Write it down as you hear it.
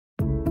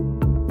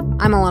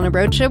I'm Alana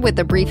Rocha with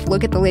a brief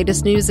look at the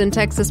latest news in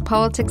Texas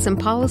politics and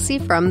policy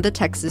from the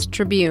Texas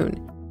Tribune.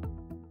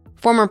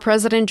 Former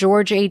President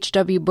George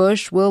H.W.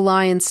 Bush will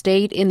lie in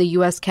state in the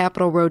U.S.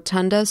 Capitol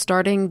Rotunda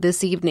starting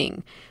this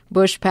evening.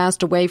 Bush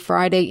passed away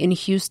Friday in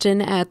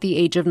Houston at the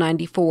age of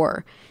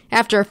 94.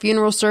 After a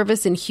funeral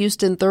service in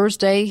Houston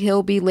Thursday,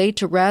 he'll be laid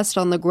to rest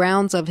on the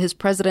grounds of his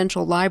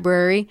presidential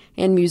library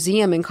and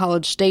museum in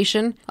College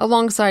Station,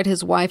 alongside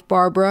his wife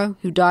Barbara,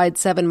 who died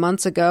 7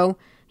 months ago,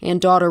 and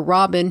daughter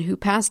Robin, who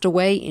passed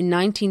away in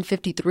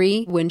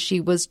 1953 when she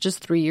was just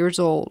 3 years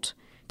old.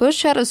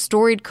 Bush had a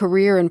storied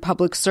career in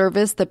public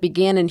service that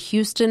began in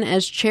Houston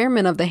as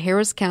chairman of the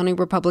Harris County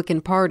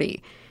Republican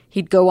Party.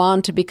 He'd go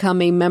on to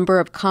become a member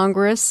of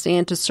Congress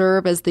and to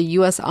serve as the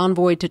U.S.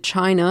 envoy to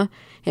China,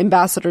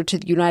 ambassador to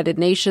the United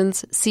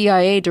Nations,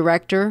 CIA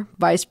director,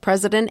 vice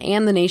president,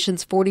 and the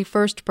nation's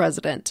 41st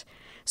president.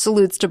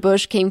 Salutes to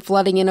Bush came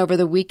flooding in over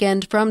the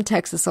weekend from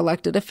Texas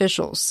elected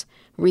officials.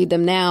 Read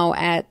them now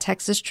at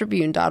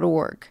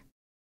texastribune.org.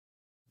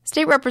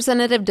 State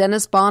Representative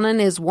Dennis Bonnen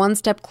is one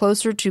step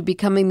closer to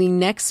becoming the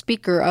next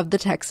Speaker of the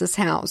Texas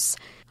House.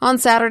 On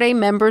Saturday,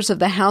 members of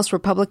the House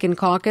Republican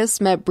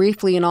Caucus met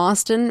briefly in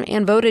Austin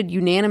and voted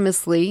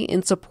unanimously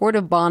in support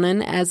of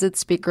Bonnen as its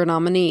Speaker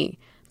nominee.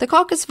 The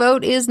caucus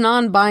vote is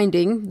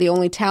non-binding. The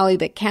only tally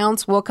that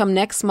counts will come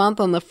next month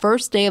on the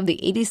first day of the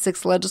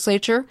 86th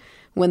legislature,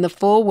 when the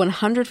full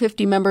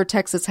 150-member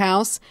Texas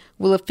House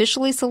will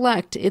officially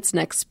select its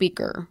next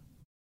Speaker.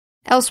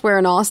 Elsewhere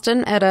in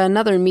Austin, at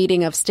another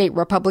meeting of state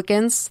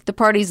Republicans, the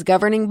party's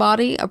governing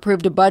body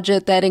approved a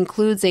budget that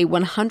includes a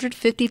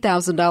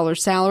 $150,000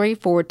 salary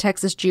for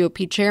Texas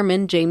GOP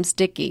Chairman James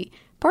Dickey.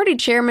 Party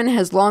chairman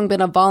has long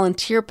been a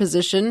volunteer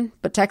position,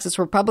 but Texas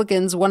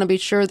Republicans want to be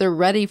sure they're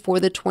ready for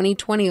the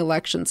 2020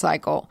 election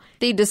cycle.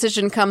 The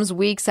decision comes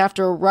weeks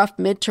after a rough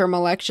midterm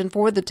election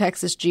for the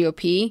Texas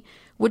GOP,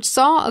 which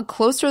saw a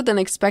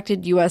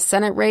closer-than-expected U.S.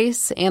 Senate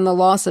race and the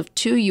loss of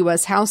 2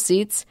 U.S. House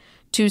seats,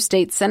 2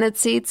 state Senate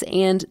seats,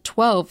 and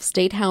 12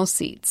 state House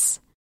seats.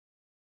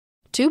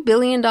 $2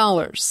 billion.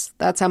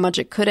 That's how much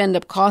it could end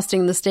up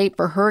costing the state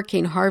for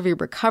Hurricane Harvey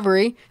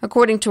recovery,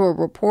 according to a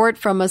report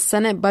from a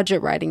Senate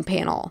budget writing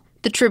panel.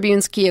 The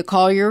Tribune's Kia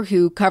Collier,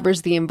 who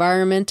covers the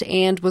environment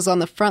and was on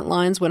the front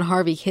lines when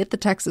Harvey hit the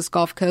Texas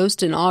Gulf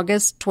Coast in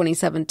August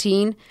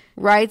 2017,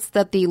 writes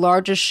that the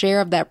largest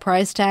share of that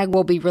price tag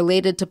will be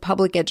related to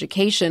public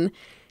education,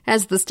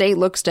 as the state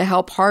looks to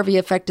help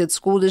Harvey-affected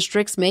school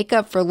districts make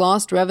up for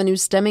lost revenue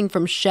stemming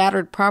from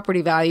shattered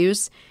property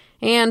values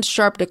and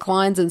sharp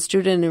declines in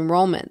student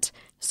enrollment.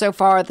 So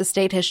far, the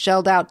state has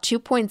shelled out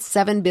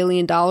 $2.7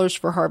 billion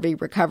for Harvey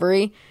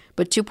recovery,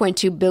 but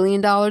 $2.2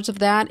 billion of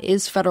that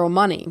is federal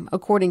money,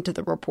 according to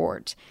the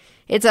report.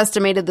 It's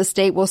estimated the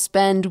state will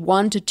spend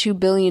 $1 to $2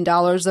 billion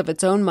of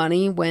its own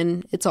money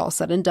when it's all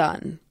said and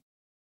done.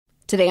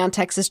 Today on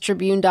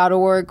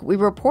TexasTribune.org, we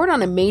report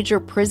on a major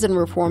prison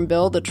reform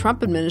bill the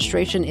Trump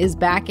administration is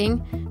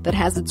backing that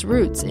has its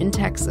roots in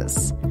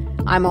Texas.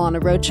 I'm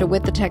Alana Rocha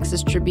with the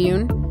Texas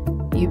Tribune.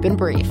 You've been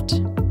briefed.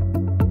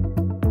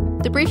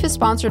 The brief is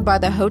sponsored by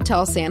the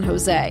Hotel San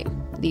Jose.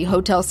 The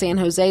Hotel San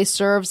Jose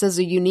serves as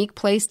a unique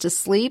place to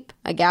sleep,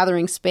 a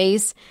gathering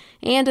space,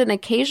 and an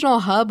occasional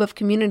hub of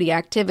community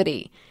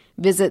activity.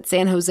 Visit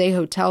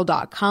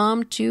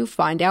sanjosehotel.com to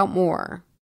find out more.